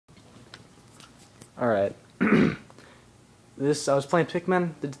Alright. I was playing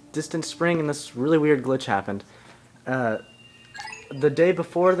Pikmin, the Distant Spring, and this really weird glitch happened. The day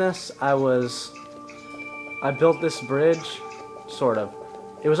before this, I built this bridge, sort of.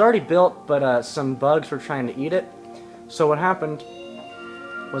 It was already built, but some bugs were trying to eat it. So what happened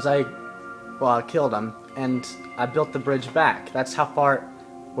was I killed them, and I built the bridge back. That's how far,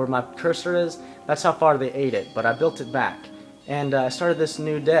 where my cursor is, that's how far they ate it, but I built it back. And I started this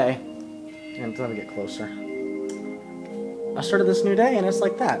new day, and let me get closer. I started this new day, and it's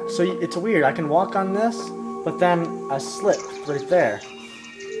like that. So it's weird. I can walk on this, but then I slipped right there.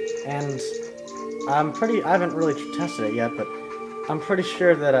 And I haven't really tested it yet, but I'm pretty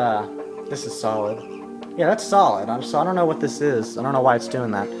sure that this is solid. Yeah, that's solid. So I don't know what this is. I don't know why it's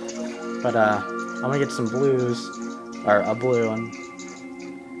doing that. But I'm gonna get some blues, or a blue, and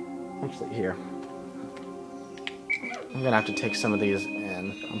actually here. I'm gonna have to take some of these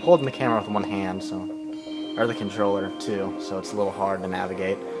in. I'm holding the camera with one hand, or the controller too, so it's a little hard to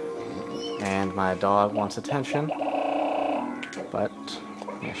navigate. And my dog wants attention, but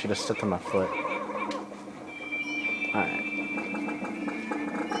yeah, she just stepped on my foot. Alright.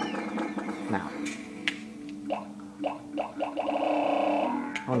 Now,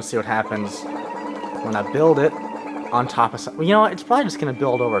 I want to see what happens when I build it on top of something. Well, you know what? It's probably just going to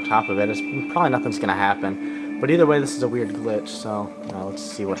build over top of it. Probably nothing's going to happen. But either way, this is a weird glitch, so let's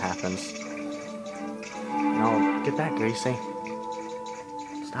see what happens. No, get back, Gracie.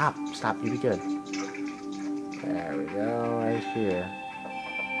 Stop, you be good. There we go, right here.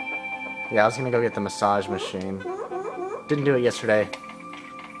 Yeah, I was gonna go get the massage machine. Didn't do it yesterday.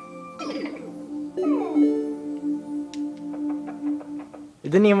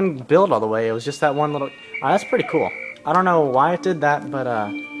 It didn't even build all the way, it was just that one little... that's pretty cool. I don't know why it did that, but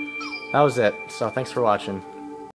that was it. So thanks for watching.